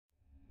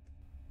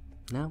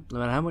Now, no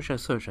matter how much I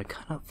search, I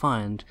cannot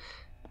find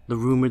the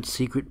rumoured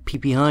secret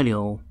pee-pee hidey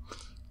hole.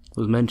 It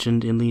was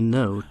mentioned in the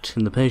note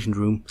in the patient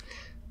room.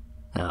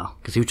 Oh,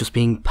 because he was just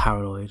being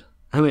paranoid.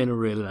 I mean,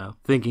 really now,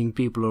 thinking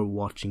people are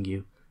watching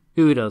you.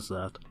 Who does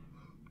that?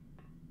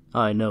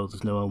 I know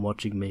there's no one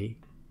watching me.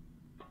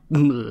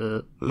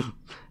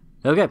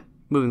 Okay,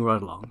 moving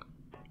right along.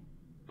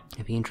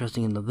 Anything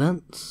interesting in the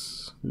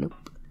vents?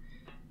 Nope.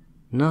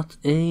 Not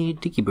a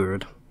dicky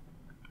bird.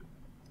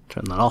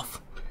 Turn that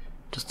off.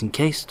 Just in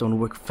case, don't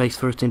work face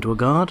first into a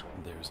guard.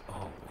 There's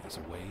always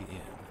a way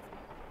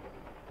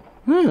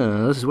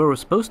in. This is where we're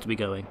supposed to be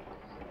going.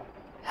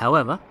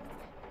 However,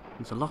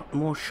 there's a lot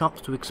more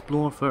shops to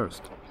explore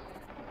first.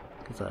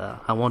 Because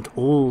I want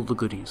all the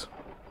goodies.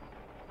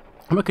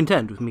 I'm not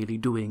content with merely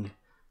doing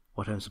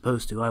what I'm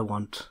supposed to. I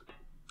want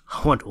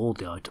all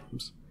the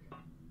items.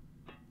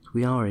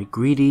 We are a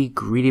greedy,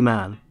 greedy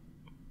man.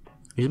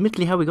 It's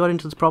admittedly how we got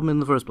into this problem in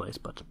the first place,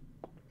 but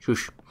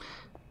shush.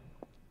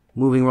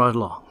 Moving right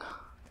along.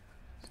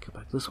 Let's go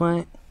back this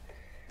way.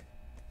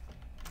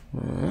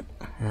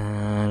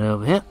 And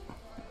over here.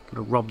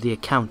 Gonna rob the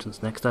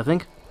accountants next, I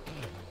think.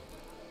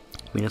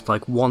 I mean, it's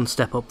like one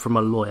step up from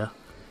a lawyer,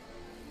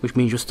 which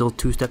means you're still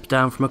 2 steps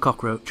down from a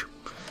cockroach.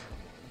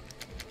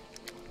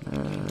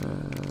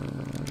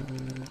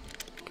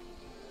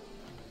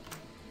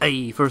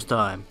 Hey, first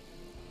time.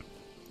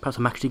 Perhaps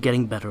I'm actually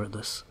getting better at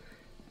this.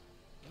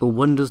 But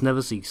wonders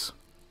never cease.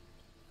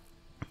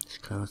 Let's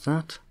close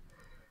that.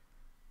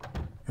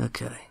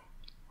 Okay.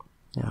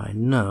 Now I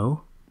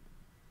know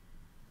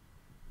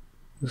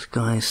this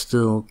guy is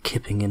still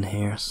kipping in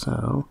here,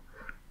 so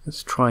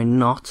let's try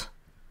not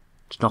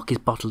to knock his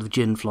bottle of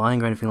gin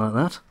flying or anything like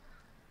that.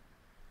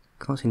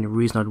 Can't see any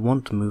reason I'd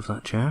want to move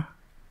that chair.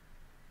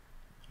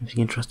 Anything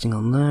interesting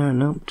on there?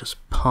 Nope,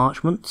 just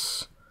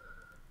parchments.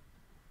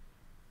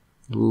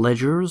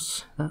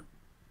 Ledgers.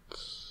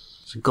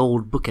 That's a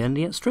gold bookend.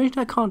 Yet strange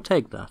I can't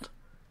take that.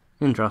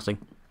 Interesting.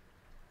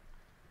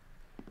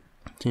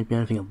 Seems to be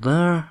anything up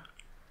there.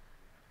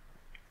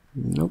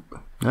 Nope.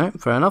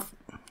 Alright, fair enough.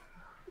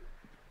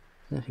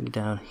 Anything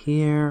down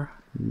here?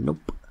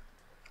 Nope.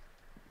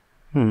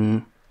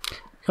 I'm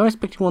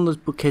expecting one of those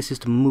bookcases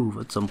to move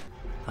at some...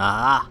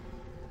 Oh.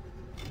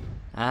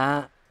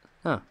 Okay.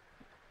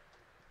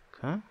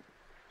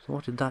 So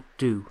what did that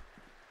do?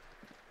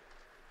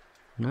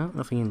 No,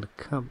 nothing in the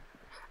cupboard.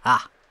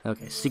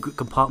 Okay. Secret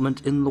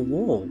compartment in the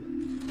wall.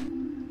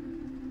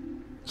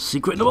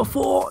 Secret number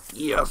 4!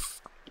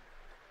 Yes!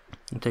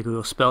 I'll take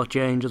your spell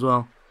change as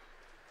well.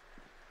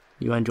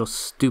 You and your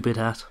stupid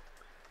hat.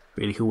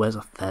 Really, who wears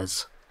a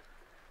fez?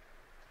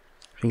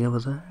 Anything over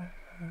there?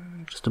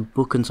 Just a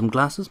book and some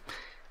glasses.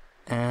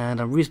 And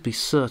I'm reasonably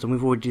certain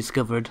we've already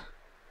discovered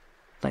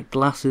that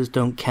glasses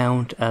don't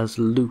count as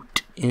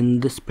loot in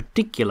this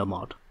particular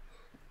mod.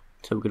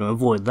 So we're going to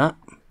avoid that.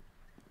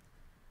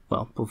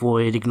 Well,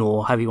 avoid,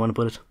 ignore, however you want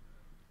to put it.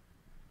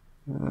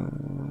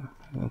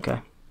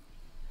 Okay.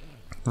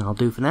 That'll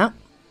do for now.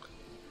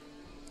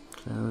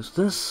 Close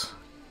this.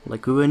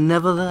 Like we were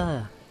never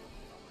there.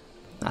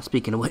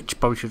 Speaking of which,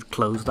 probably should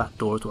close that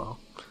door as well.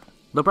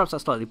 Though perhaps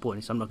that's slightly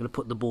pointless, I'm not going to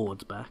put the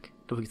boards back.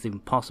 Don't think it's even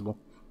possible.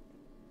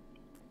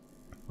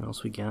 What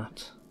else we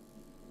got?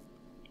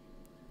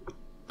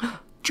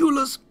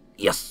 Jewelers!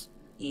 Yes!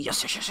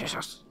 Yes, yes, yes, yes,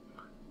 yes!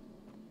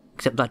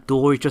 Except that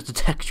door is just a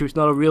texture, it's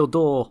not a real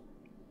door.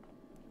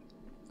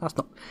 That's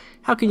not...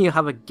 How can you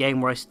have a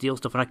game where I steal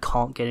stuff and I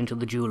can't get into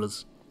the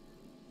jewelers?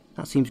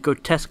 That seems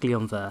grotesquely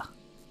unfair.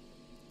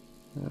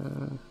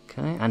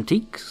 Okay,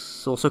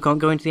 antiques. Also can't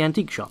go into the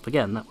antique shop.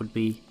 Again, that would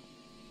be...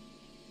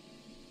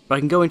 But I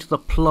can go into the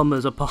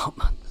plumber's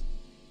apartment.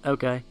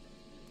 Okay.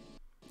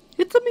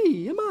 It's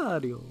me,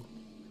 Mario.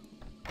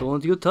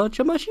 Don't you touch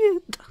my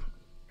shit.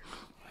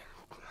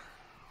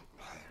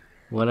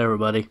 Whatever,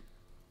 buddy.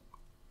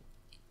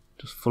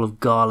 Just full of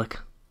garlic.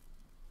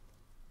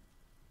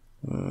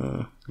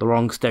 The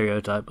wrong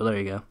stereotype, but there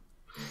you go.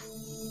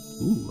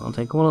 Ooh, I'll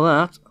take all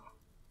of that.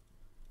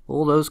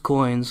 All those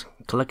coins,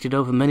 collected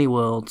over many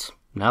worlds.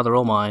 Now they're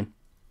all mine.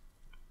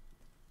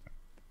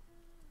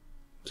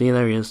 See,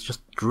 there he is,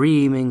 just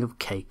dreaming of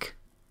cake.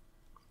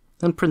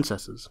 And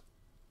princesses.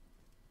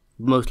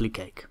 Mostly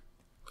cake.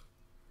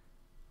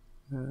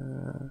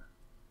 Oh.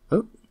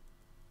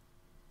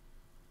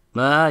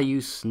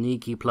 You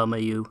sneaky plumber,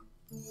 you.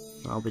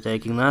 I'll be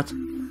taking that.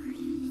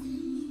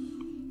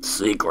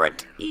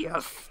 Secret,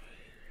 yes.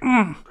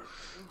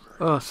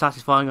 Oh,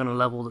 satisfying on a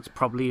level that's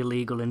probably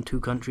illegal in 2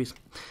 countries.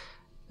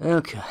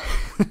 Okay.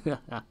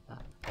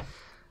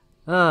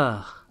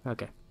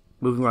 Okay.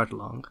 Moving right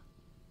along.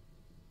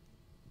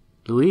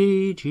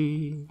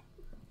 Luigi.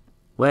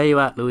 Where you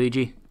at,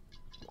 Luigi?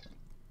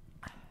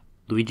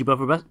 Luigi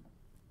brother best?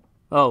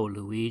 Oh,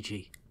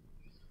 Luigi.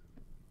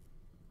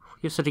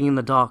 You're sitting in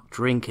the dark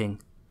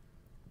drinking.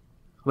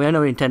 I mean, I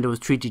know Nintendo has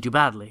treated you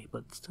badly,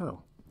 but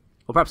still.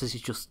 Or perhaps this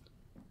is just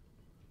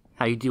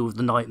how you deal with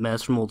the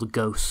nightmares from all the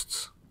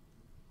ghosts.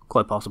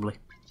 Quite possibly.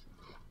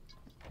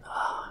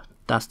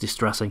 That's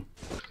distressing.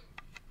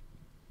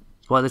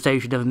 That's why they say you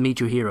should never meet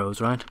your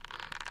heroes, right?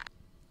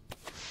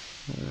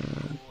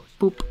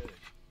 Boop.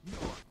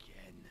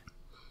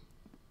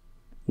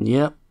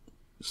 Yep.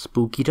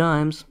 Spooky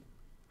times.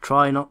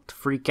 Try not to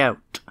freak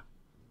out.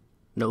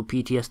 No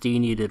PTSD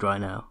needed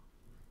right now.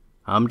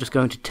 I'm just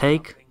going to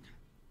take...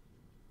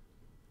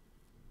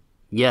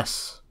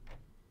 Yes.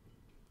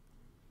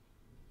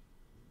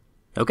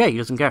 Okay, he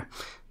doesn't care.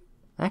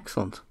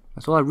 Excellent.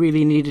 That's all I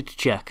really needed to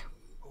check.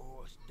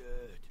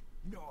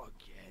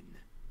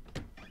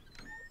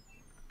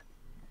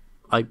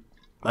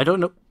 I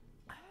don't know.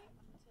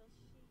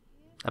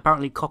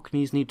 Apparently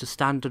cockneys need to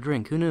stand to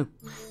drink. Who knew?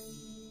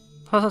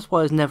 That's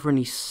why there's never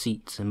any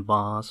seats in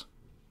bars.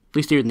 At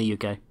least here in the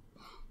UK.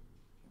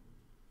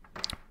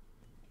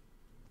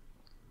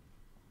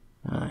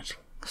 Alright.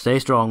 Stay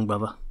strong,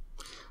 brother.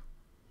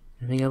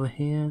 Anything over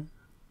here?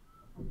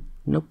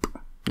 Nope.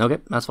 Okay,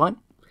 that's fine.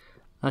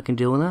 I can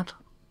deal with that.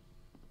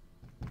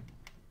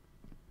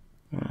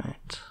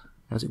 Alright.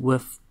 Is it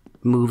worth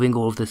moving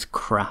all of this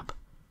crap?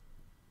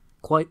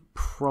 Quite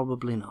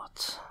probably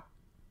not.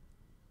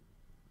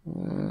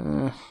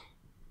 There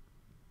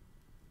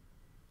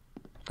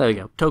we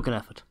go. Token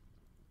effort.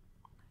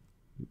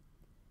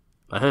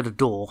 I heard a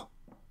door.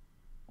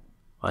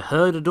 I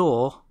heard a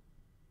door.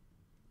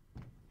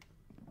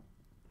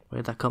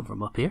 Where'd that come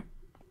from? Up here?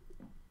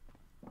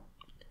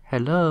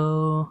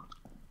 Hello?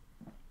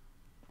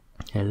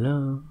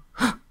 Hello?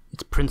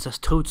 It's Princess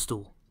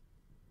Toadstool.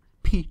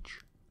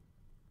 Peach.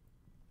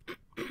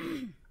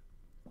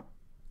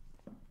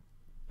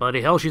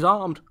 Bloody hell, she's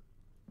armed.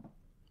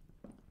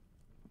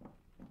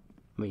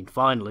 I mean,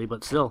 finally,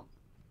 but still.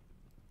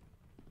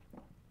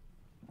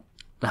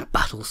 That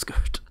battle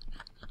skirt.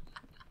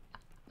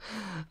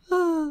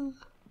 Why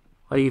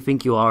do you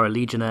think you are, a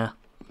legionnaire?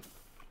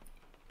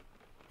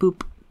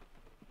 Boop.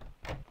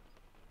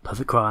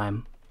 Perfect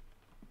crime.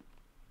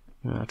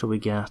 That's what we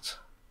got.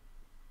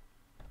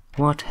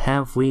 What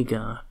have we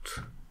got?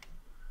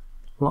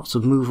 Lots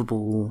of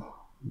movable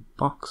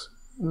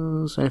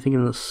boxes. Anything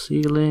in the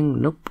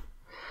ceiling? Nope.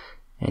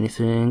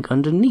 Anything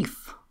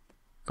underneath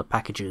the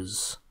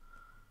packages?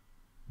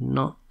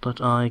 Not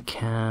that I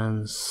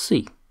can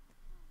see.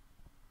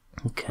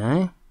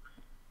 Okay.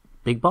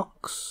 Big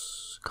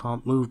box.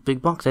 Can't move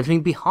big box.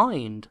 Anything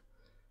behind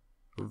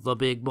the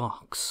big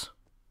box?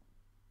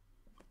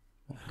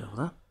 Go with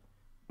that.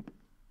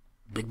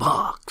 Big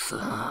box.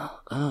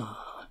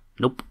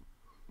 Nope.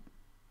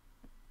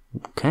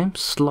 Okay.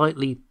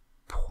 Slightly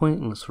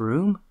pointless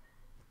room.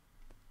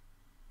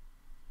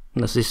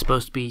 Unless this is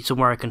supposed to be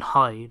somewhere I can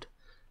hide.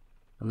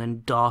 And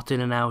then dart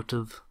in and out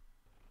of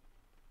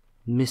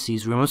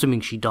Missy's room. I'm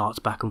assuming she darts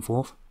back and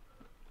forth.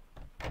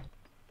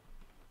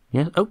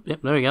 Yeah, oh,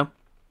 yep, there we go.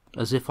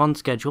 As if on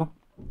schedule.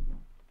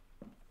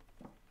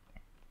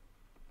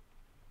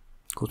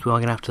 Of course, we are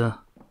going to have to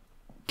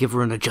give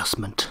her an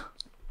adjustment.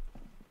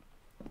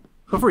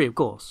 For free, of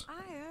course.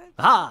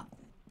 Aha!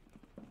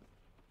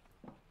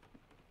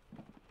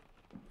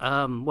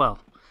 Well,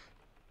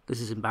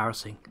 this is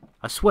embarrassing.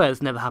 I swear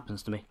this never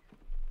happens to me.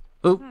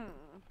 Oh,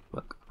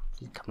 look.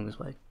 He's coming this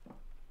way.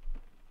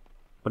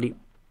 What do you...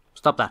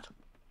 Stop that.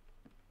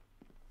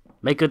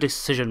 Make a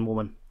decision,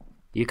 woman.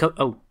 You co-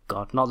 Oh,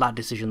 God. Not that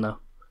decision, though.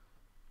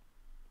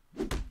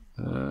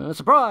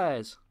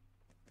 Surprise!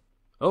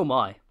 Oh,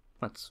 my.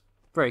 That's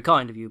very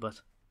kind of you,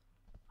 but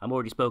I'm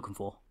already spoken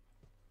for.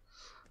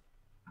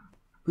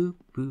 Boop,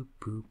 boop,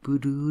 boop, boo,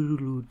 doo,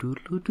 doo, doo,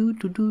 doo, doo,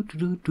 doo, doo,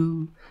 doo, doo,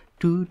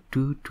 doo,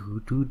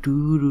 doo, doo,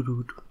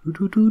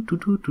 doo, doo,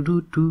 doo, doo,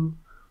 doo,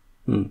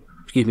 doo.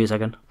 Excuse me a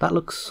second. That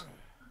looks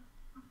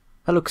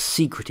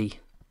secrety.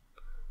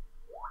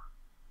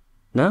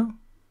 No?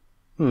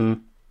 I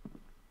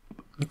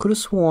could have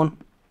sworn.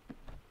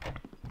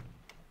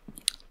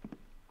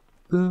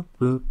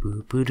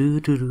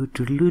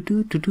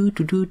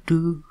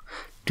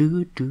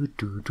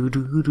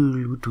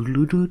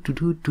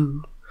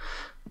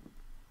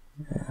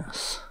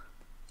 Yes.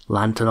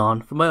 Lantern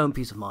on, for my own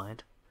peace of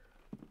mind.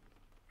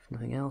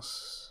 Nothing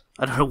else.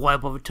 I don't know why I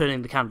bothered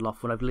turning the candle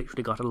off when I've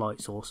literally got a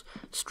light source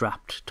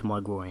strapped to my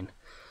groin.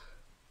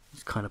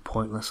 It's kind of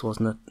pointless,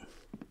 wasn't it?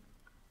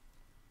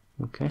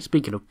 Okay,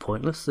 speaking of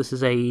pointless, this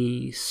is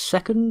a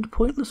second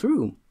pointless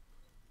room.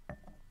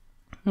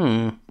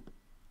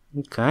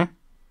 Okay.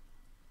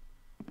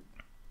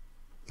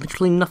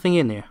 Literally nothing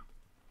in here.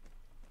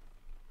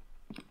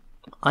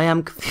 I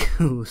am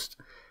confused.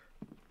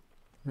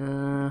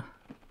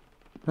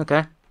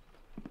 Okay.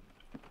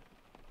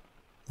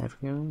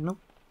 Everything? Nope.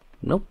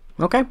 Nope.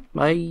 Okay.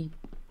 I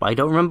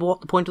don't remember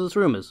what the point of this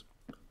room is.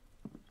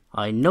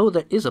 I know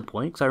there is a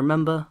point, because I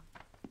remember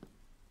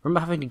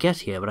having to get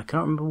here, but I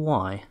can't remember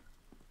why.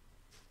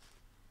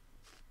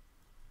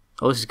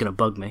 Oh, this is going to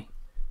bug me.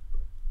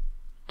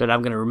 Then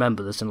I'm going to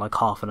remember this in like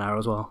half an hour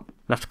as well.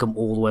 I have to come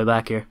all the way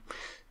back here.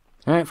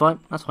 Alright, fine.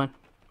 That's fine.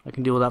 I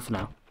can deal with that for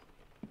now.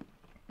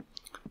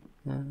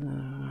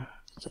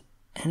 Is there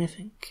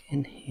anything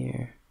in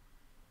here?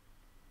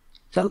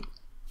 Is that...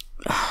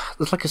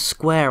 There's like a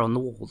square on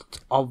the wall that's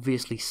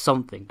obviously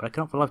something, but I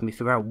can't for the life of me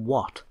figure out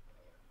what.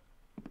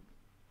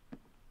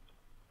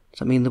 Does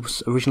that mean there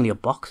was originally a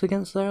box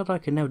against there that I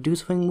can now do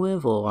something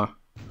with, or...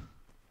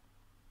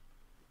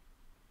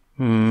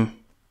 Over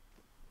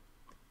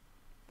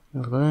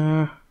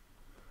there.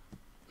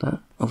 That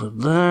over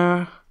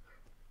there.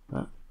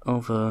 That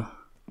over...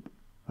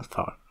 That's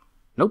far.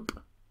 Nope.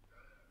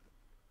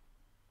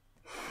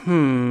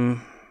 No.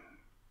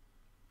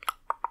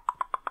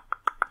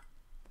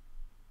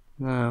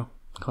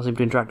 Can't seem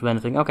to interact with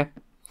anything. Okay.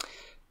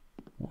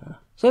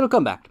 So it'll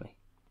come back to me.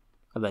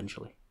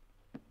 Eventually.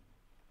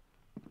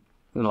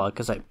 Like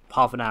I say,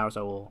 half an hour or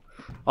so, or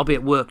I'll be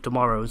at work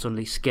tomorrow and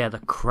suddenly scare the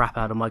crap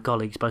out of my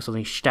colleagues by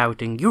suddenly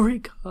shouting,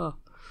 Eureka!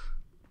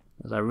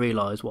 As I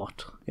realise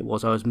what it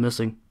was I was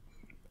missing.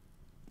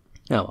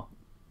 Oh well.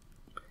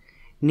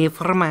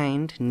 Never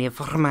mind,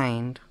 never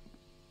mind.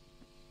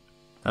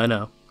 I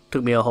know.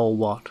 Took me a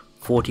whole,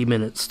 40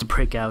 minutes to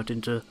break out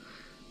into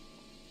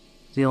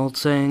the old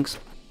sayings.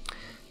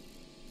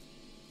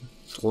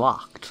 It's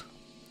locked.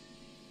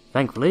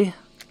 Thankfully,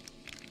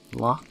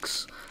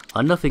 locks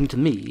are nothing to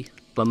me,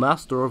 the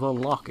master of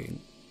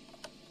unlocking.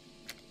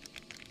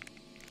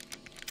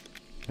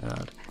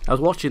 God. I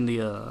was watching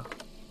the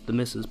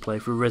missus play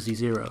through Resi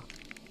Zero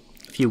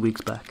a few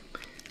weeks back.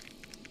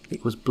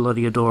 It was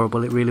bloody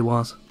adorable, it really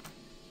was.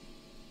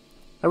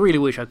 I really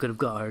wish I could have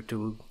got her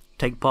to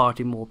take part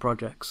in more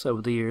projects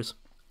over the years.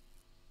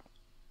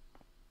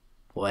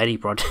 Or any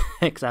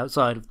projects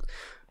outside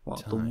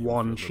of the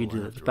one she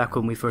did back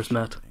when we first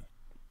met.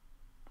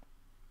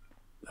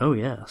 Oh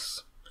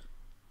yes.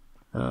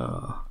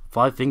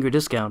 5-finger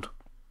discount.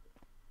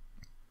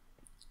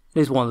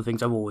 It is one of the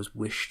things I've always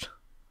wished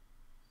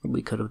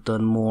we could have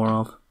done more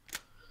of.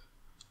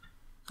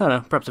 I don't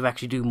know, perhaps if I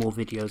actually do more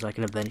videos I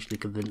can eventually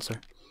convince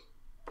her.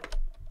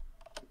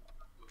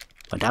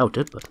 I doubt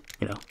it, but,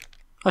 you know,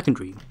 I can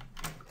dream.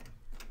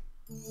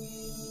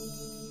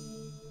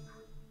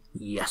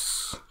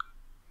 Yes.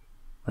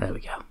 There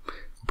we go.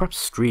 Perhaps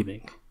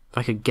streaming. If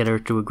I could get her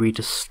to agree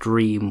to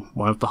stream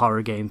one of the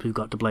horror games we've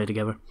got to play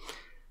together.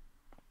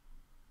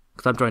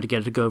 Because I'm trying to get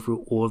her to go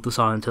through all of the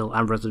Silent Hill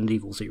and Resident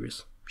Evil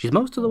series. She's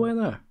most of the way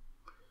there.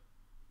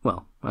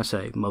 Well, I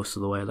say most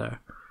of the way there.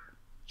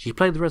 She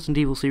played the Resident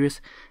Evil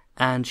series,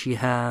 and she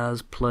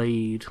has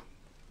played...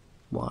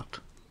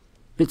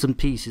 bits and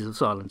pieces of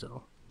Silent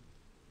Hill.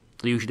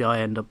 So usually I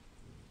end up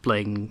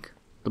playing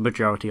the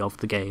majority of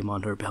the game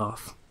on her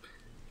behalf.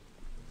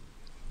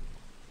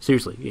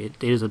 Seriously,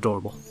 it is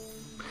adorable.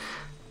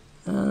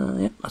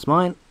 Yeah, that's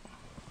mine.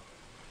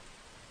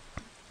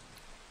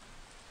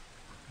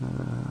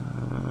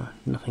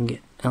 Nothing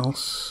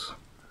else.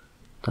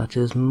 That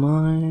is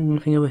mine.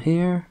 Anything over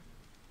here?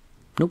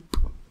 Nope.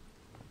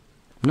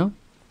 No?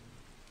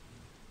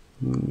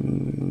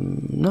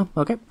 No?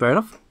 Okay, fair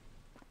enough.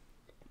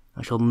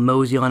 I shall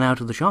mosey on out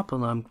of the shop,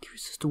 and I'm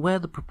curious as to where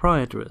the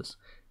proprietor is.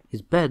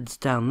 His bed's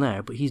down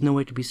there, but he's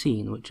nowhere to be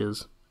seen, which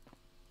is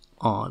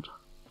odd.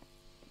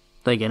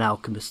 Then again,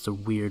 alchemists are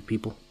weird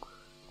people.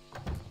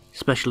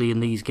 Especially in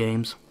these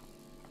games,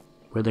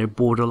 where they're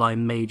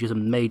borderline mages,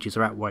 and mages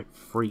are outright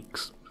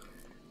freaks.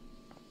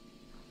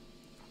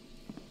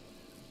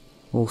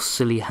 All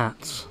silly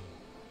hats,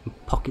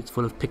 and pockets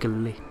full of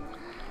piccalilli.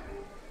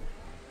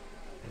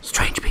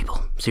 Strange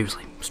people,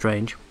 seriously,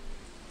 strange.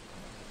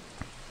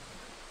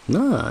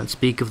 And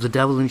speak of the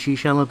devil and she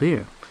shall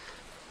appear.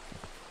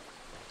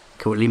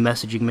 Currently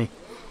messaging me.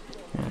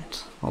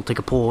 Right, I'll take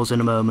a pause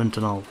in a moment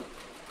and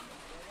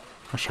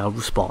I shall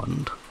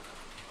respond.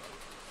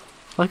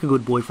 Like a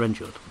good boyfriend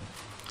should.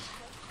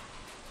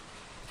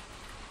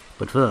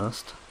 But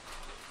first,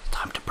 it's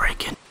time to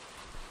break in.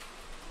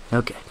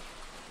 Okay.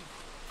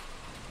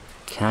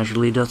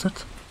 Casually does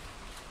it.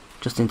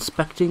 Just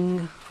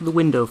inspecting the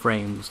window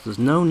frames. There's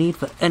no need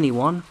for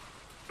anyone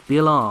to be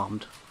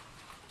alarmed.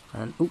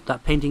 And,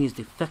 that painting is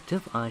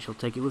defective. I shall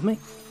take it with me.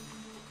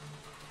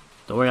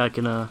 Don't worry,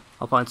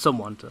 I'll find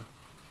someone to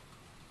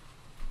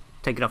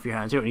take it off your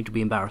hands. You don't need to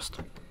be embarrassed.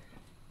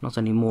 Not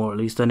anymore, at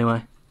least,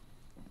 anyway.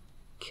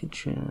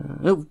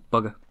 Kitchen... Oh,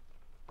 bugger.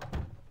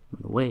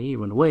 Run away,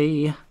 run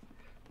away.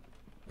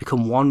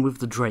 Become one with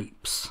the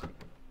drapes.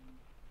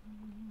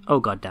 Oh,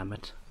 god damn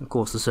it. Of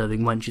course the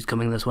serving wench is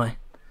coming this way.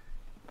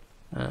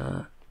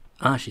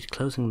 She's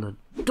closing the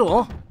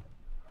door.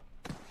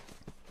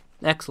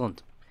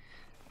 Excellent.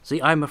 See,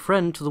 I'm a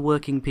friend to the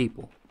working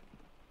people.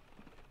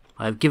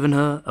 I have given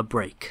her a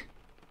break.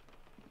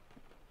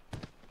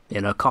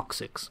 In her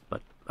coccyx,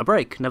 but a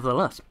break,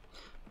 nevertheless.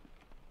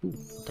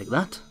 I'll take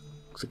that.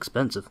 Looks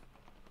expensive.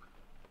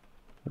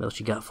 What else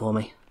you got for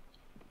me?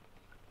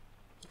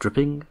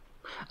 Dripping?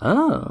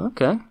 Oh,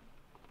 okay.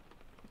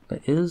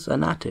 There is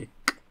an attic.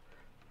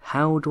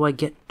 How do I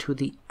get to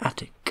the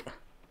attic?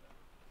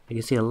 I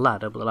can see a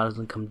ladder, but the ladder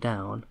doesn't come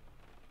down.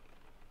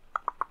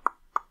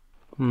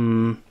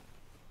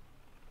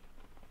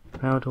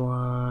 How do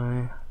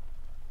I...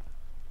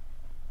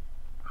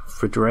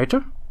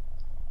 Refrigerator?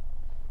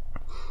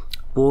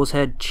 Boar's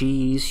head,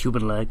 cheese,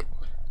 human leg.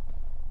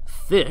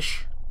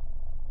 Fish?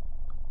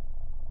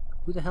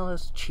 Who the hell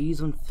has cheese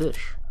and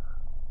fish?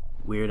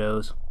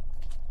 Weirdos.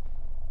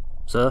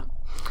 Sir?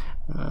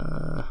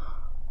 I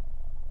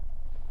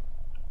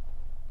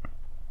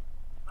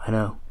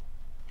know.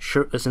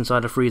 Shirtless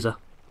inside a freezer.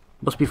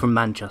 Must be from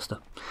Manchester.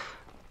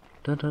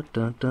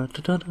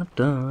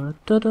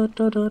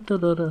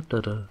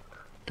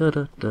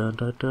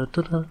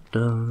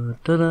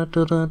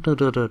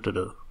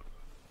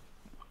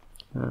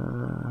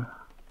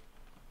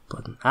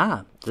 Button.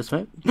 Ah, this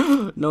way.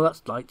 No,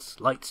 that's lights.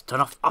 Lights, turn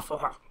off.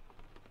 Off.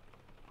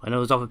 I know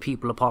there's other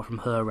people apart from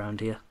her around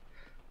here.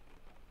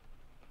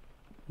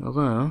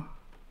 Although,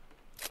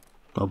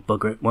 oh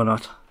bugger it, why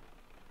not?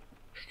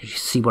 Can you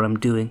see what I'm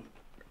doing?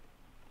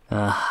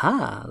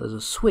 Aha, there's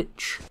a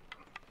switch.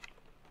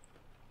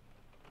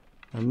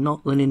 And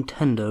not the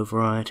Nintendo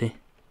variety.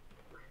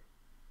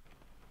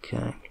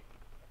 Okay.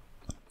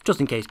 Just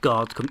in case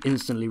guards come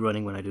instantly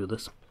running when I do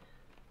this.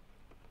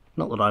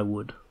 Not that I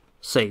would.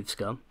 Save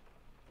scum.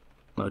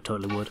 No, I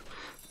totally would.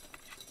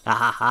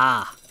 Ah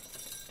ha!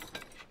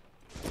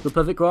 The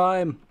perfect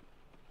crime!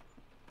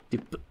 The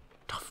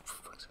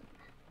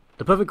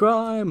perfect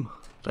crime!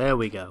 There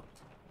we go.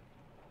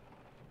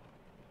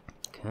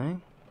 Okay.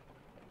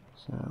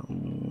 So,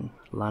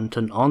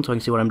 lantern on so I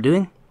can see what I'm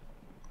doing.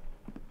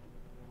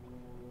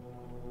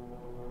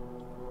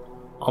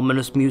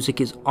 Ominous music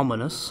is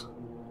ominous.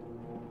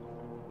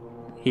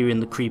 Here in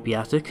the creepy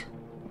attic.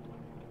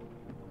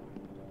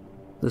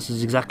 This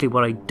is exactly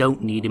what I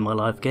don't need in my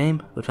life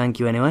game, but thank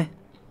you anyway.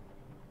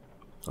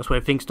 That's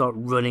where things start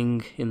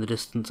running in the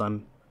distance.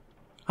 I'm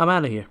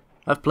out of here.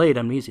 I've played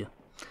Amnesia.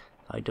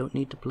 I don't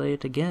need to play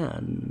it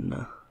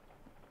again.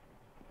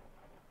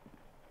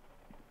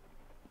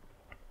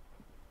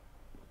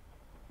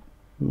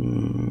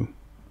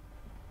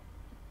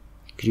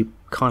 Could you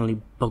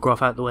kindly bugger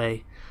off out the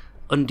way?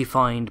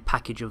 Undefined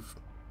package of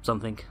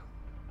something.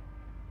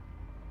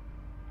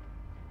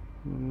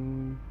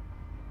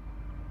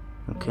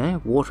 Okay,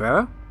 water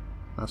arrow.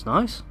 That's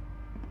nice.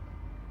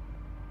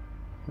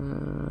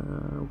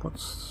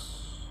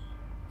 What's...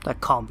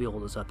 That can't be all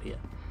that's up here.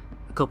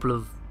 A couple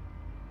of...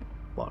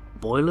 what?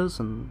 Boilers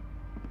and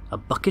a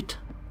bucket?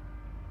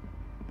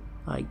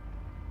 I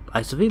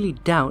severely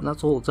doubt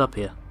that's all that's up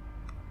here.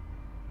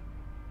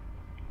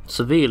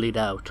 Severely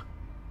doubt.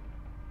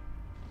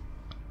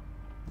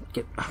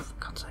 Get... oh, for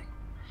God's sake.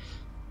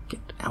 Get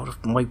out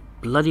of my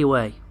bloody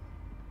way.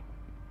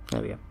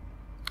 There we go.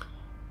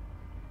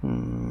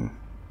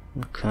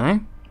 Okay.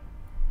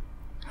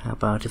 How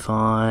about if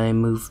I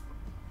move...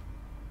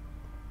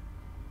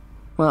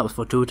 well, that was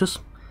fortuitous.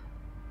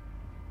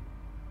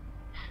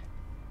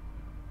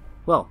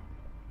 Well,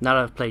 now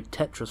that I've played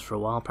Tetris for a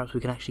while, perhaps we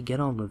can actually get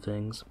on with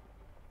things.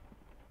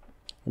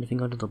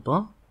 Anything under the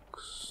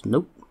box?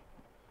 Nope.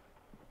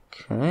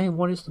 Okay,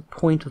 what is the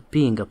point of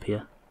being up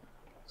here?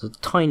 There's a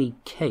tiny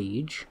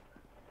cage.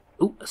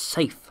 Ooh, a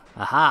safe.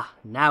 Aha,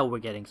 now we're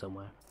getting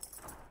somewhere.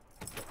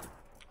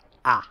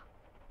 Ah.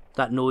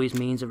 That noise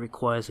means it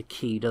requires a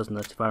key, doesn't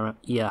it? If I remember.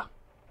 Yeah.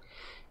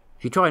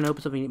 If you try and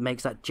open something, it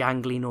makes that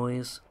jangly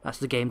noise. That's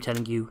the game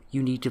telling you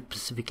you need to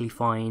specifically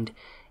find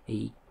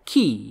a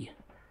key.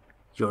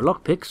 Your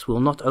lockpicks will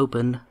not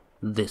open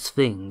this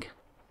thing.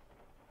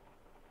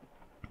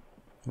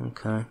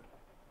 Okay.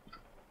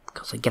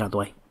 Gotta get out of the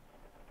way.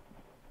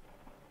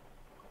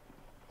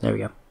 There we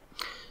go.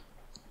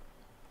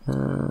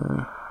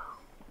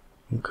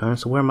 Okay,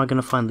 so where am I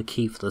going to find the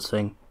key for this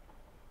thing?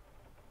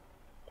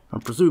 I'm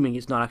presuming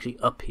it's not actually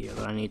up here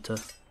that I need to...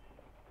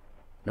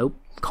 Nope,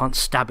 can't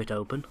stab it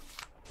open.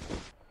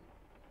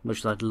 Much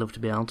as I'd love to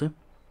be able to.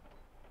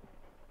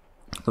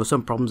 There are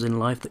some problems in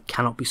life that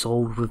cannot be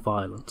solved with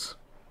violence.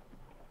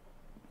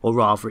 Or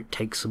rather, it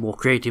takes a more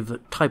creative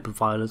type of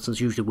violence that's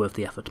usually worth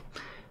the effort.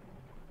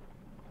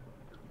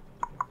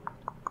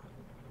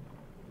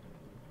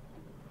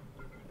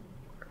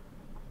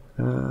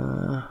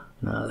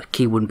 No, the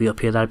key wouldn't be up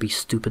here, that'd be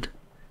stupid.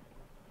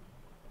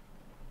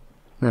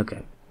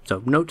 Okay.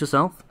 So, note to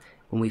self,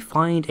 when we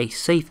find a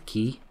safe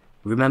key,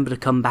 remember to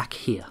come back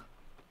here.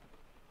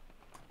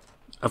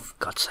 Oh, for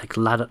God's sake,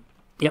 ladder.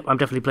 Yep, I'm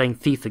definitely playing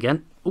Thief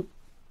again. Ooh.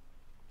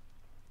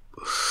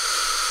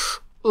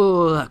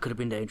 Oh, that could have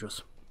been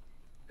dangerous.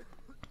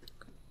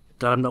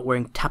 That I'm not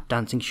wearing tap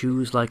dancing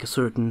shoes like a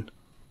certain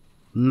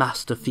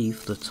master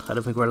thief that I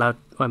don't think we're allowed...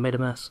 oh, I made a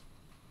mess.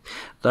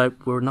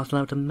 That we're not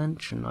allowed to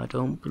mention, I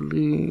don't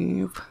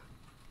believe.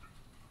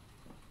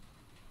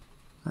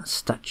 That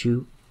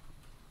statue...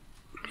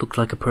 looked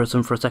like a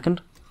person for a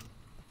second.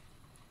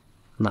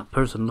 And that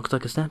person looked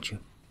like a statue.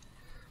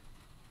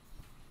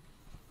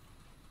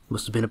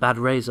 Must have been a bad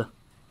razor.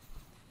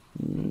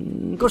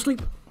 Go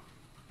sleep!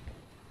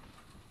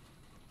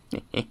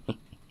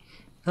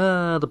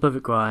 The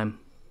perfect crime.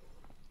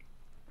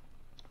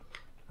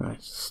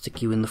 Right,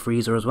 stick you in the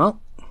freezer as well.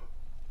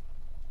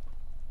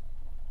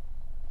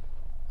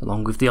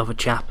 Along with the other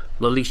chap.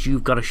 Well, at least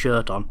you've got a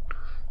shirt on.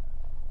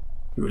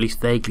 You're at least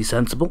vaguely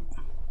sensible.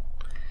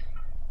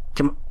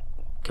 Come on.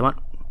 Come on.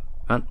 Come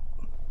on.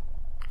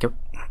 Come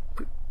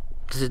on.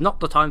 This is not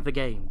the time for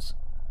games.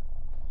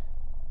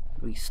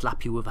 We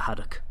slap you with a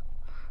haddock.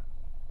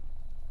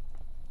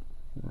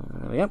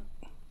 There we go.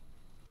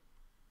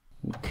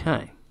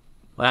 Okay.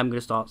 I am going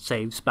to start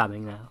save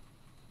spamming now.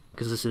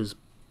 Because this is,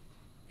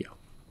 you know,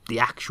 the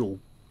actual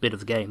bit of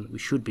the game that we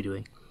should be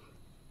doing.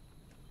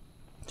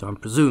 So I'm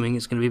presuming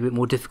it's going to be a bit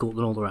more difficult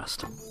than all the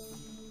rest.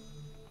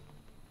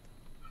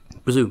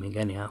 Presuming,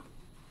 anyhow.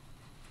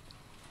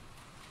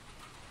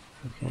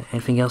 Okay,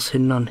 anything else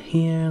hidden on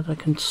here that I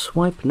can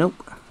swipe?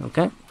 Nope.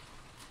 Okay.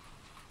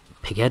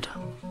 Pighead.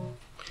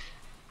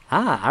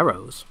 Ah,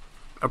 arrows.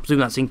 I presume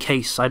that's in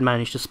case I'd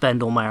managed to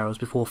spend all my arrows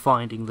before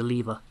finding the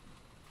lever.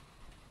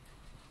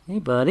 Hey,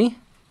 buddy.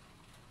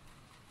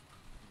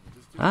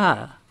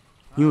 Ah,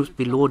 you must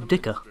be Lord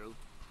Dicker.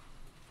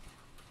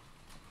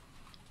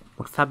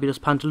 What fabulous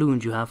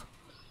pantaloons you have.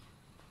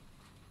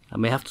 I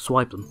may have to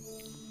swipe them.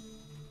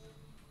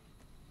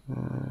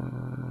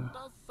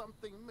 Does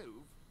something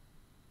move?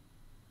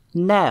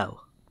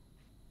 No.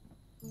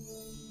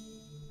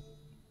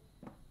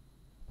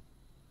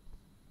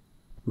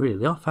 Really,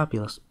 they are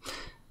fabulous.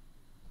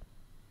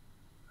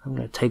 I'm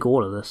going to take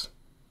all of this.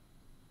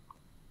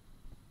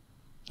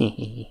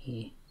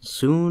 As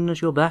soon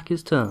as your back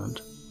is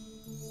turned.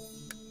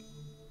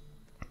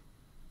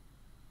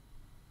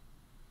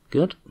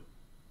 Good.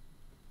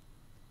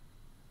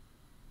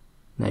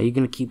 Now you're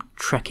going to keep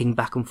trekking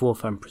back and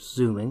forth, I'm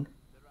presuming.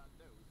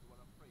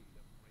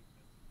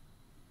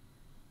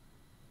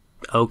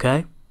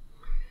 Okay.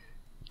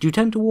 Do you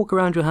tend to walk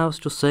around your house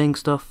just saying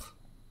stuff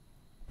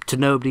to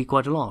nobody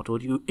quite a lot? Or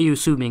are you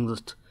assuming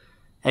that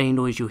any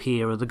noise you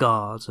hear are the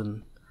guards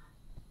and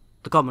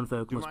the common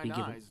folk must be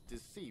given? Eyes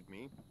deceive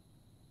me?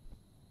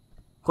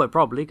 Quite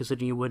probably,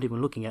 considering you weren't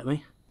even looking at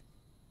me.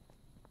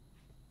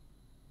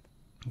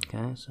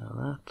 Okay,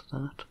 so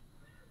that.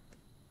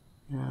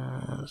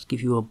 Let's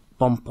give you a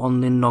bump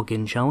on the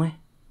noggin, shall we?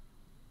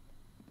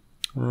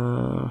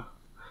 Oh,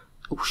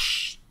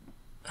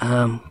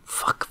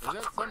 fuck. Is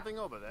there something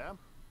over there?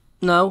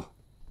 No.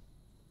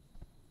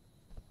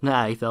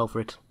 Nah, he fell for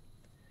it.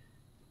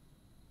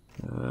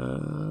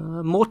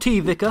 More tea,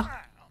 Vicar.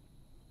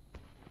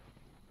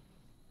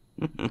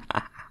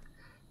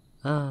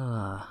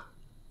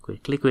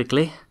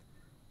 Quickly.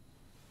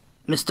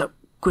 Mister,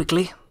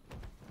 quickly.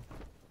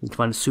 Need to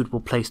find a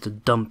suitable place to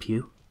dump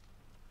you.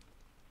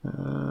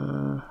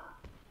 There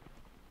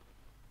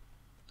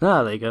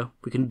you go.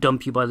 We can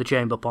dump you by the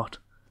chamber pot.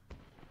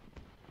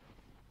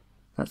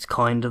 That's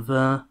kind of,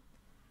 Oh.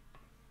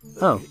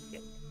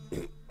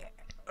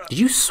 Did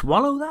you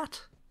swallow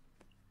that?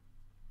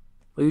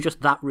 Or are you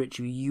just that rich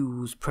you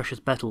use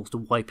precious metals to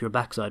wipe your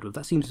backside with?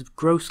 That seems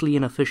grossly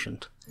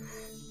inefficient.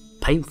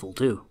 Painful,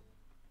 too.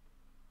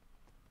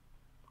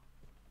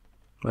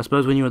 I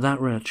suppose when you were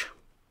that rich.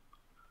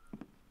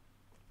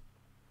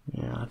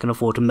 Yeah, I can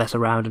afford to mess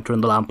around and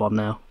turn the lamp on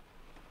now.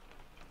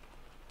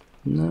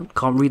 No,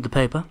 can't read the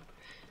paper.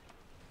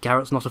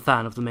 Garrett's not a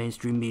fan of the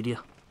mainstream media.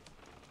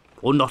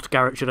 Or not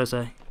Garrett, should I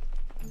say.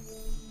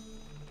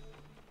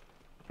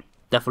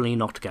 Definitely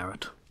not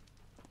Garrett.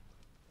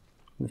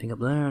 Anything up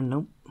there?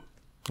 Nope.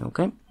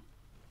 Okay.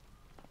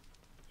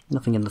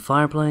 Nothing in the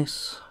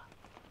fireplace.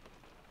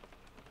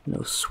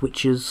 No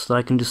switches that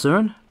I can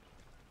discern.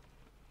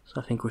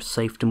 So I think we're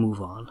safe to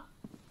move on.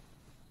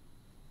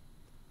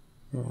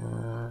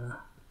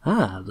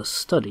 The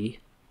study.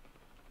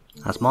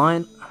 That's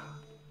mine.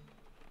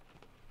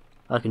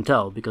 I can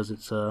tell because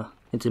it's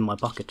in my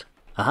pocket.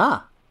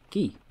 Aha!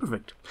 Key.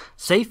 Perfect.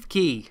 Safe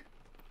key.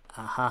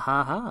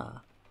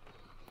 Ha.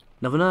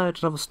 Another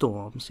night, another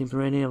storm. Seems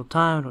rainy all the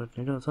time. What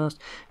do I do first?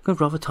 Going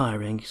rather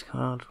tiring. He's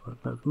can't.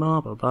 Blah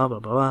blah blah blah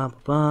blah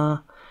blah.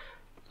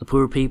 The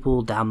poor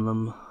people, damn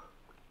them.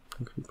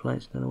 Concrete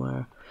place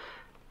nowhere.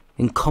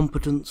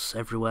 Incompetence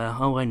everywhere.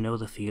 Oh, I know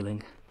the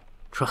feeling.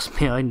 Trust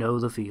me, I know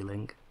the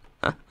feeling.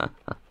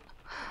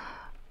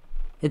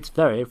 It's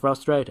very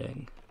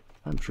frustrating.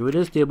 I'm sure it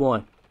is, dear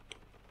boy.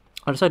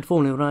 I decided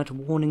formally to write a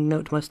warning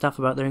note to my staff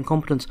about their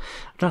incompetence.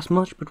 I don't ask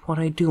much, but what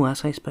I do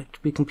ask I expect to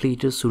be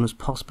completed as soon as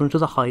possible and to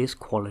the highest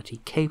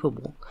quality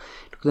capable.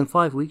 It took them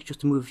 5 weeks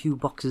just to move a few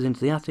boxes into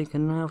the attic,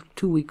 and now after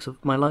 2 weeks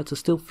of my lights are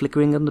still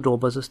flickering and the door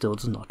buzzer still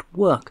does not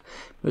work.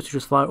 Most to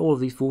just fire all of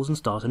these fools and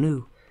start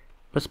anew.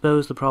 But I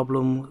suppose the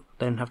problem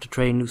then have to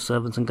train new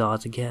servants and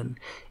guards again.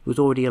 It was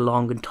already a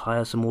long and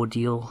tiresome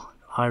ordeal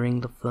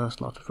hiring the first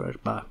lot of fresh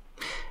bar.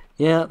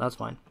 Yeah, that's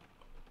fine.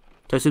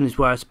 So as soon as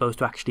we're supposed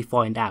to actually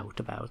find out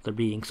about there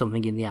being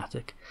something in the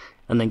attic,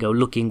 and then go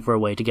looking for a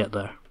way to get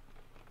there.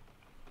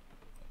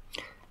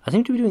 I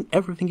seem to be doing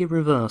everything in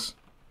reverse.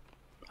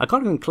 I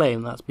can't even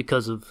claim that's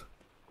because of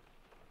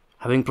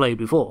having played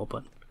before,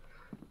 but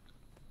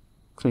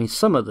I mean,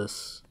 some of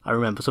this I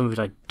remember, some of it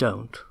I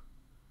don't.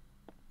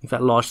 In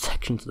fact, large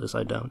sections of this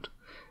I don't.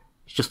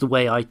 It's just the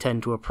way I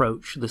tend to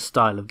approach this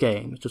style of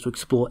game. It's just to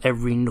explore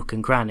every nook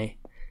and cranny.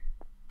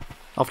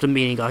 Often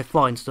meaning I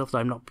find stuff that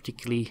I'm not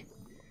particularly...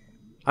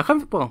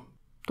 well,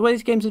 the way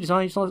these games are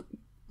designed, it's not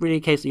really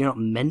a case that you're not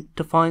meant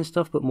to find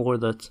stuff, but more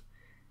that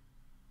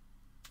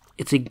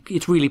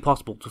it's really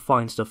possible to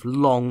find stuff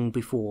long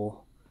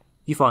before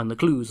you find the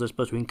clues that are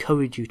supposed to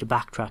encourage you to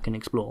backtrack and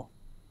explore.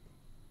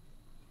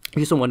 If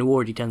you're someone who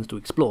already tends to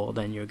explore,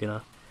 then you're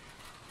gonna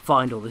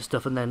find all this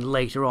stuff and then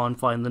later on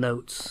find the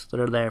notes that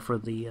are there for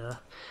the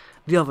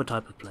other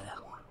type of player.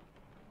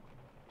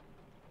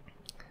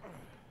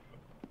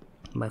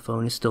 My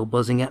phone is still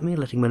buzzing at me,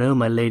 letting me know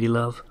my lady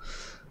love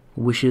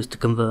wishes to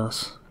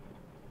converse.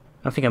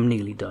 I think I'm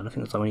nearly done. I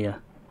think that's only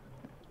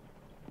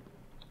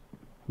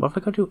what have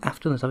I got to do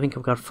after this? I think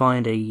I've got to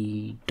find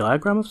a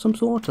diagram of some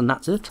sort, and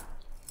that's it.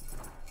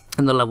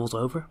 And the level's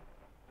over.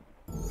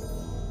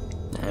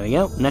 There we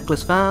go.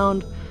 Necklace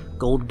found.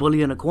 Gold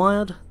bullion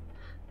acquired.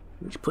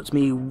 Which puts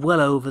me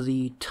well over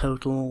the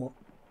total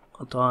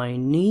that I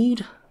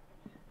need.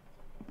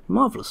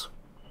 Marvellous.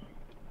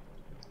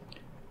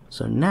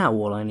 So now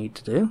all I need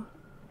to do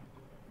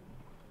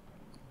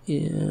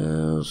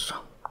is...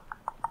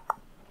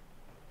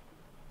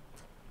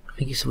 I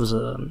think this was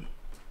a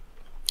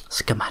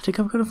schematic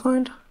I've got to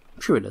find.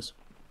 I'm sure it is.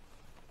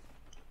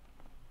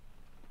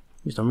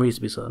 At least I'm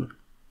reasonably certain.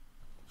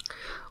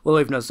 Well,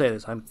 even though I say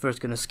this, I'm first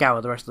going to scour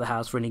the rest of the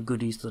house for any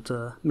goodies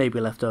that may be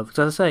left over.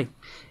 Because as I say,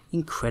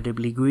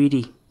 incredibly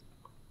greedy.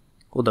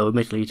 Although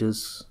admittedly it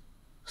is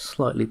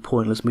slightly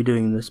pointless me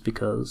doing this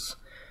because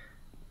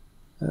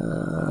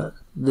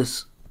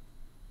this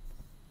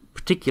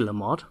particular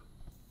mod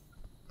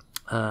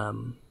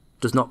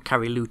does not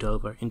carry loot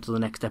over into the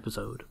next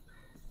episode.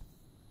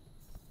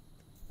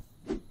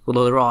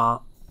 Although there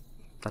are...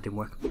 That didn't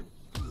work.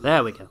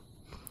 There we go.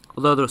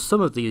 Although there are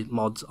some of the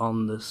mods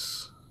on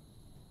this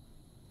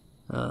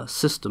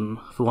system,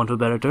 for want of a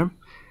better term.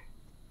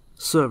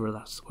 Server,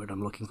 that's the word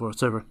I'm looking for,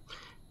 server.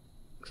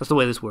 That's the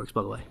way this works,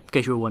 by the way, in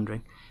case you were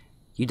wondering.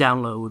 You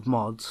download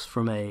mods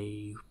from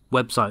a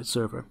website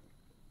server,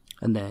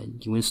 and then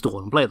you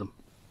install and play them.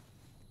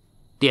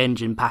 The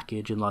engine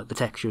package and like the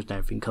textures and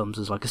everything comes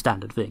as like a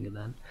standard thing, and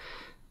then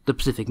the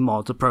specific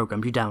mods or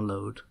programs you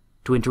download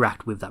to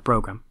interact with that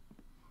program.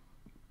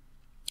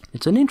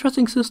 It's an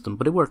interesting system,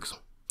 but it works.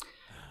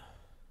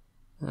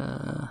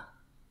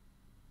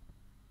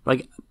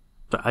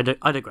 I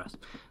digress.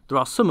 There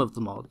are some of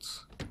the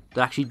mods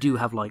that actually do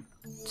have like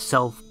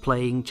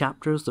self-playing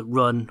chapters that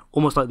run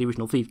almost like the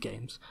original Thief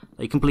games.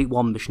 You complete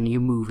one mission, you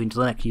move into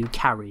the next, you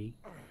carry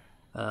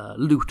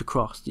loot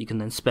across that you can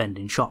then spend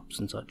in shops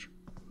and such.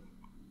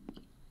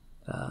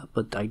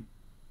 But if I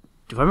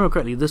remember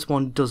correctly, this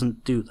one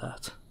doesn't do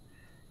that.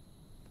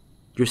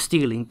 You're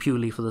stealing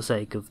purely for the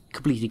sake of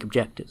completing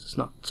objectives. It's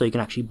not so you can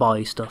actually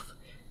buy stuff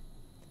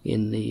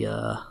in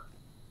the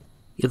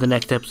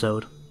next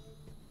episode.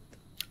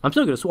 I'm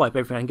still going to swipe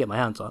everything I can get my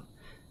hands on,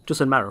 just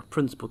a matter of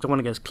principle, because I want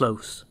to get as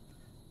close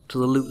to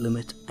the loot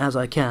limit as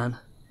I can,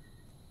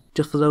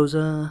 just for those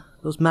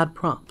mad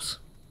props.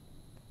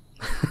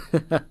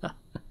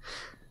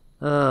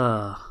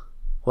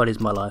 What is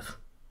my life?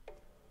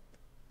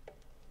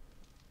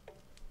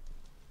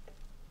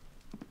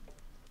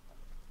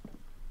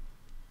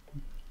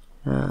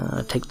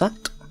 Take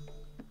that.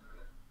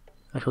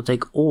 I shall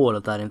take all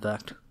of that, in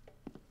fact.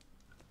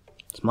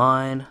 It's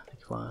mine.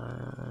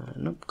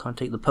 Nope, can't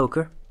take the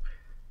poker.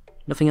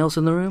 Nothing else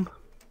in the room?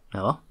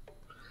 Oh well.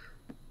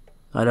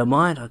 I don't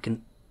mind, I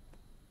can...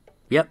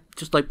 Yep,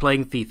 just like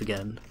playing Thief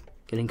again.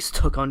 Getting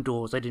stuck on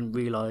doors I didn't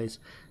realise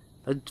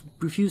I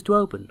refused to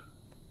open.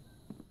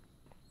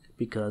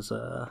 Because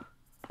I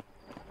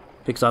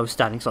was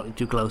standing slightly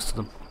too close to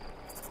them.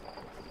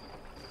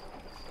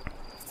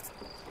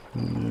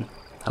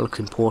 That looks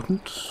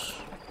important.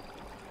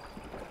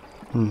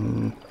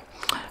 Are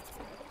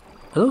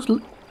those...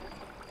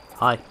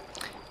 Hi.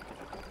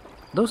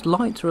 Those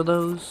lights, or are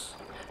those...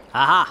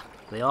 Aha!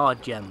 They are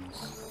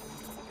gems.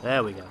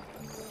 There we go.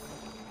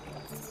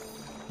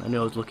 I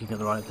knew I was looking at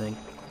the right thing.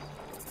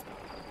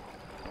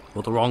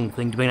 Or the wrong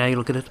thing, depending on how you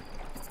look at it.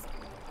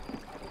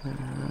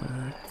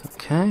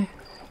 Okay.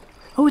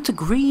 Oh, it's a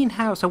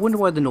greenhouse. I wonder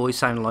why the noise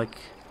sounded like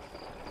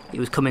it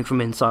was coming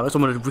from inside. Like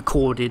someone had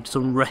recorded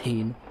some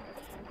rain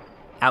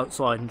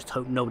outside and just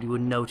hoped nobody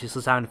would notice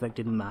the sound effect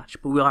didn't match.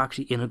 But we are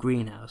actually in a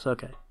greenhouse.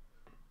 Okay.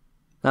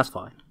 That's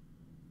fine.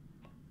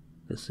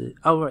 This is...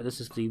 Oh, right, this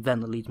is the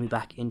vent that leads me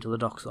back into the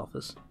doc's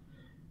office.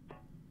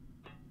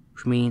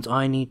 Which means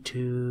I need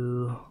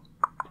to...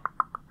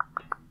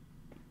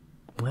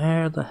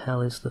 Where the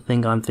hell is the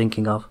thing I'm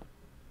thinking of?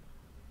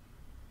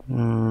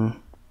 I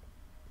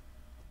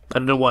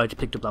don't know why I just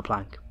picked up that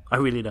plank. I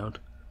really don't.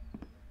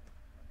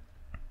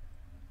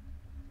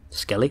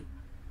 Skelly?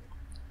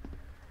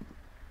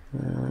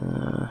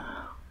 I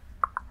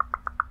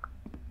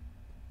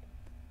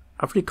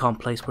really can't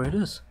place where it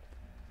is.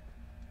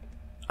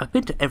 I've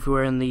been to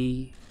everywhere on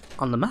the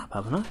map,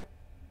 haven't I?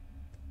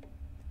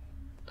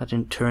 That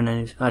didn't turn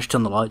anything. I just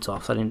turned the lights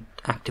off. That didn't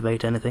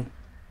activate anything.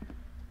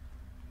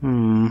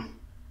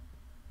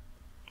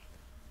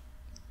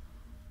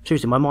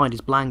 Seriously, my mind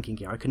is blanking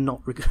here. I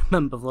cannot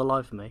remember for the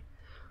life of me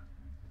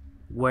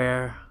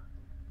where.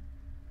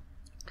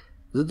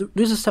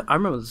 There's I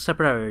remember there's a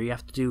separate area you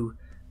have to do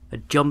a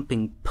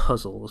jumping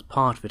puzzle as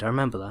part of it. I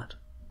remember that,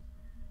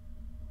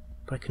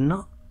 but I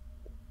cannot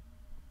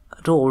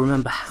at all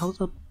remember how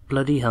the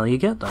bloody hell you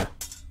get there.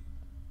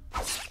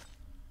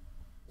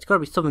 It's got to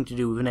be something to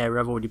do with an area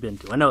I've already been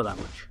to. I know that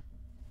much.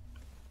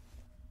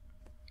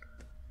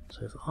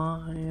 So if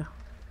I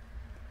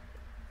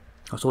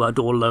saw that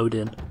door load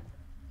in.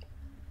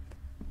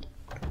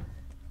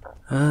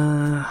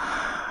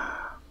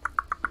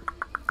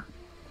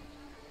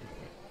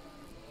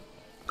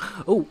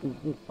 Oh,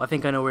 I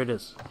think I know where it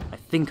is. I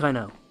think I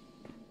know.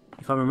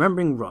 If I'm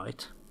remembering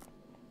right,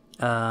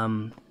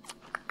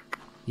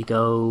 you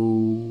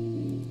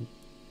go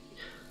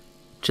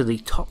to the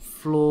top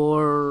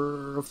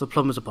floor of the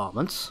plumber's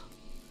apartments,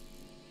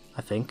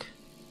 I think.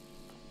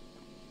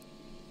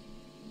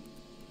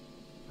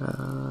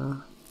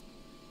 Hold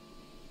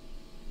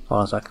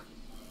on a sec.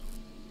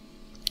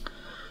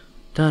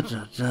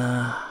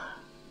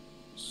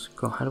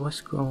 Scroll. How do I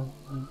scroll?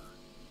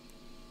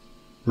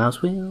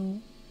 Mouse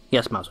wheel?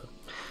 Yes, mouse wheel.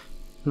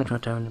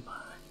 Electron tower nearby.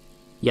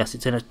 Yes,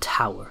 it's in a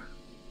tower.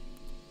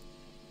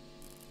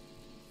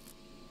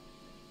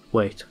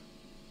 Wait.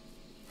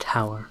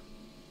 Tower.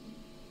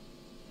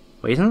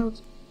 Wait, isn't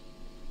it?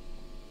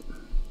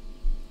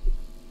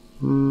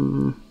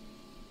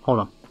 Hold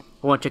on.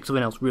 I want to check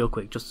something else real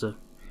quick, just to...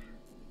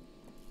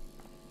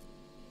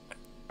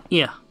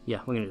 Yeah, we're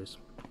gonna do this.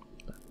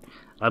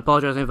 I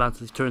apologise in advance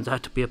if this turns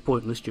out to be a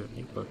pointless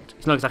journey, but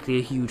it's not exactly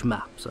a huge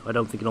map, so I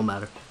don't think it'll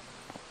matter.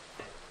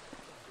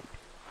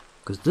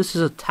 Because this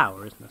is a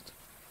tower, isn't it?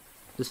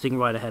 This thing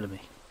right ahead of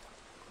me.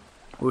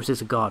 Or is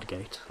this a guard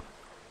gate?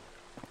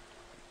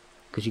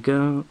 Because you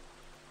go...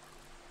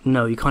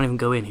 No, you can't even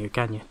go in here,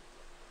 can you?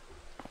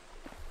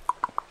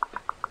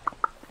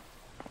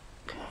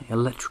 Okay,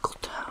 electrical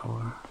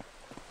tower.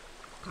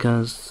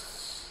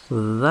 Because...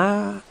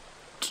 that...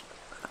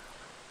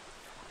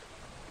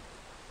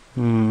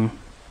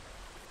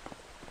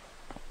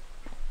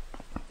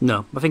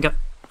 No, I think I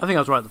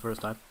was right the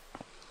first time.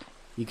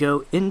 You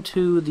go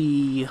into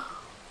the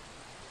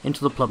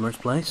plumber's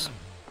place,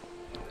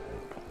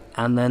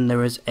 and then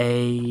there's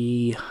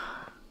a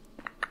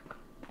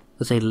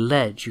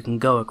ledge you can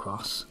go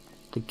across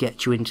to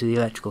get you into the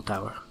electrical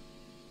tower,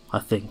 I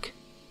think.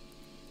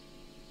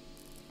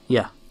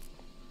 Yeah.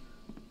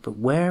 But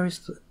where is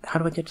the... How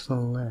do I get to the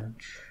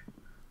ledge?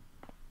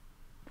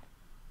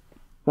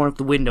 One of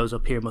the windows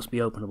up here must be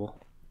openable.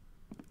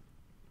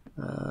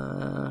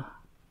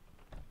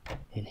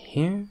 In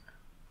here?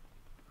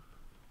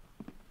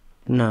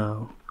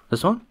 No.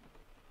 This one?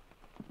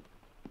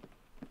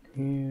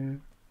 Here.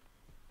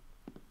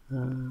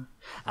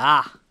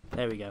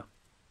 There we go.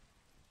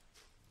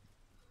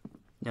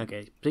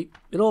 Okay, see,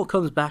 it all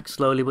comes back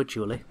slowly but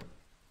surely.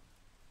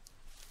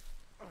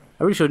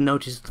 I really should have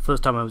noticed the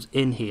first time I was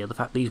in here the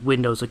fact these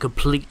windows are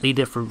completely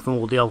different from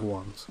all the other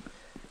ones.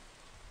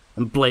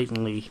 And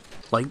blatantly,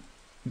 like,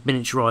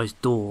 miniaturized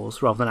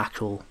doors rather than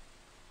actual...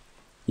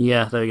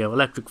 Yeah, there we go,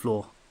 electric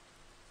floor.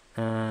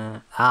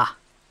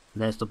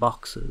 There's the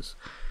boxes.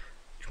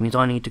 Which means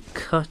I need to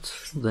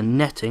cut the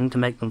netting to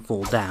make them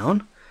fall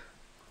down.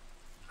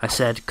 I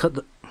said cut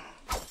the...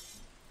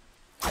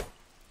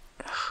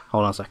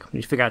 Hold on a sec, I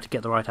need to figure out how to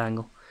get the right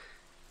angle.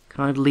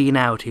 Can I lean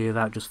out here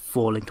without just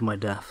falling to my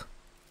death?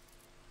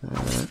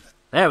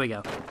 There we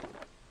go.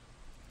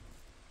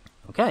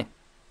 Okay.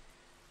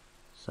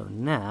 So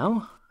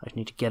now, I just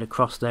need to get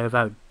across there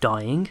without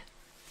dying.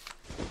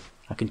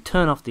 I can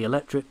turn off the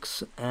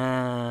electrics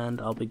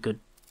and I'll be good.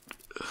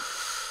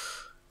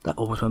 That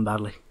almost went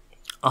badly.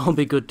 I'll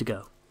be good to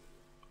go.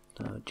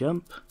 So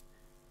jump.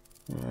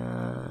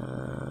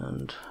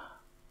 And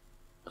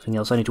nothing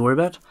else I need to worry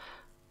about.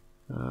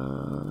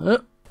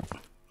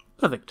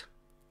 Perfect.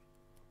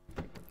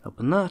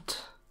 Open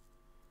that.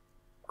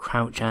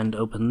 Crouch and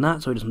open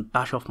that so it doesn't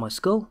bash off my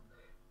skull.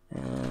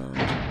 And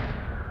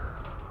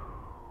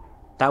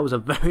that was a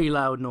very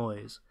loud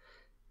noise.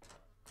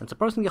 And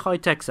surprisingly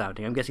high-tech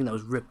sounding. I'm guessing that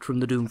was ripped from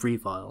the Doom Free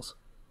files.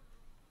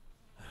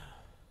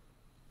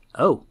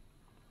 Oh.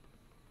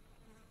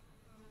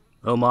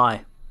 Oh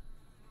my.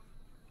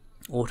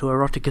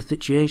 Autoerotic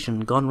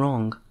asphyxiation gone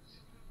wrong.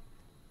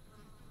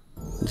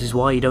 This is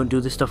why you don't do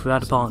this stuff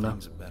without a partner.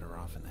 Things are better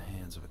off in the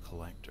hands of a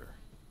collector.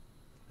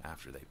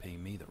 After they pay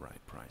me the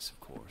right price, of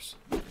course.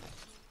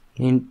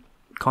 You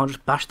can't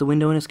just bash the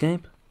window and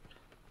escape?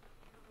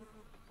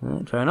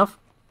 Fair enough.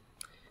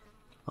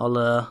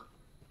 I'll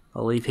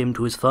leave him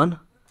to his fun.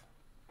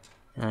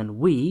 And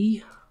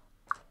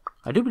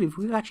I do believe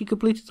we've actually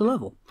completed the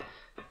level.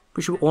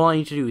 Pretty sure all I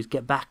need to do is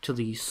get back to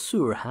the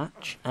sewer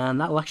hatch,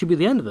 and that will actually be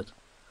the end of it.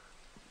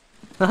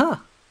 Haha!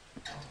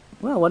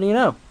 Well, what do you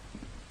know?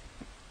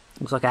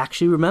 Looks like I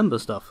actually remember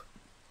stuff.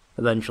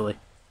 Eventually.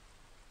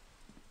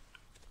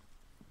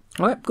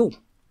 Alright, cool.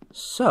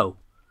 So,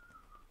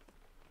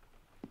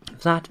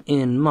 with that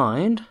in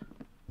mind...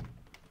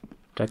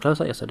 Did I close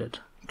that? Yes, I did.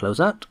 Close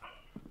that.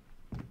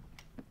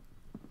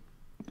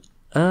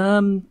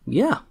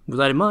 Yeah, with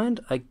that in mind,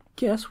 I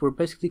guess we're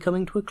basically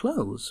coming to a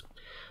close.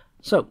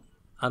 So,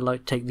 I'd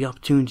like to take the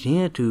opportunity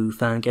here to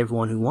thank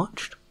everyone who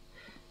watched,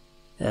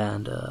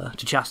 and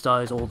to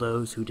chastise all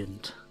those who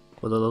didn't,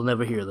 although they'll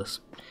never hear this.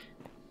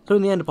 So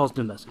in the end, a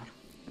positive message.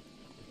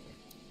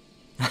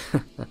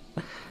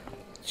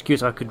 Just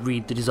curious if I could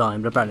read the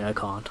design, but apparently I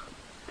can't.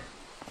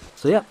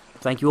 So yeah,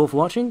 thank you all for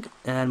watching,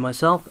 and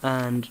myself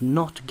and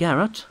not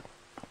Garrett,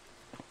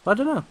 I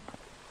don't know.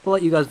 I'll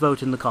let you guys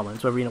vote in the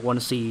comments whether you want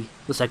to see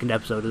the second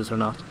episode of this or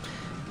not.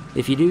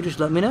 If you do, just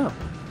let me know.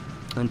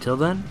 Until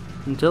then,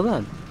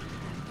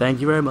 thank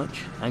you very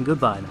much, and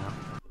goodbye now.